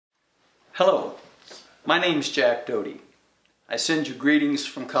Hello, my name's Jack Doty. I send you greetings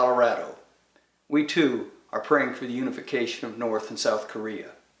from Colorado. We too are praying for the unification of North and South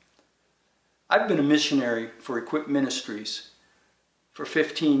Korea. I've been a missionary for Equip Ministries for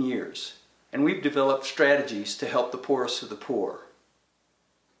 15 years, and we've developed strategies to help the poorest of the poor.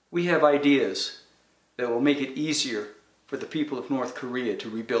 We have ideas that will make it easier for the people of North Korea to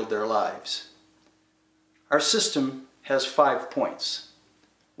rebuild their lives. Our system has 5 points.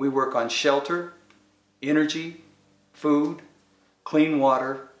 We work on shelter, energy, food, clean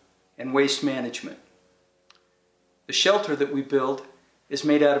water, and waste management. The shelter that we build is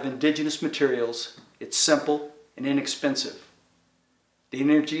made out of indigenous materials. It's simple and inexpensive. The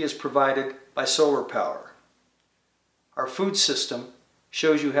energy is provided by solar power. Our food system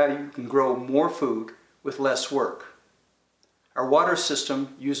shows you how you can grow more food with less work. Our water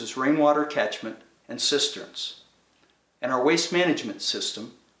system uses rainwater catchment and cisterns. And our waste management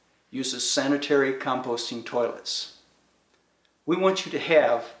system uses sanitary composting toilets. We want you to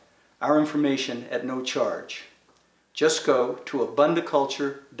have our information at no charge. Just go to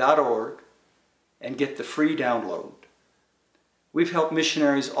AbundaCulture.org and get the free download. We've helped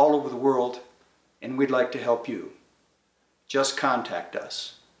missionaries all over the world, and we'd like to help you. Just contact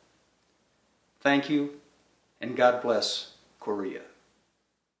us. Thank you, and God bless Korea.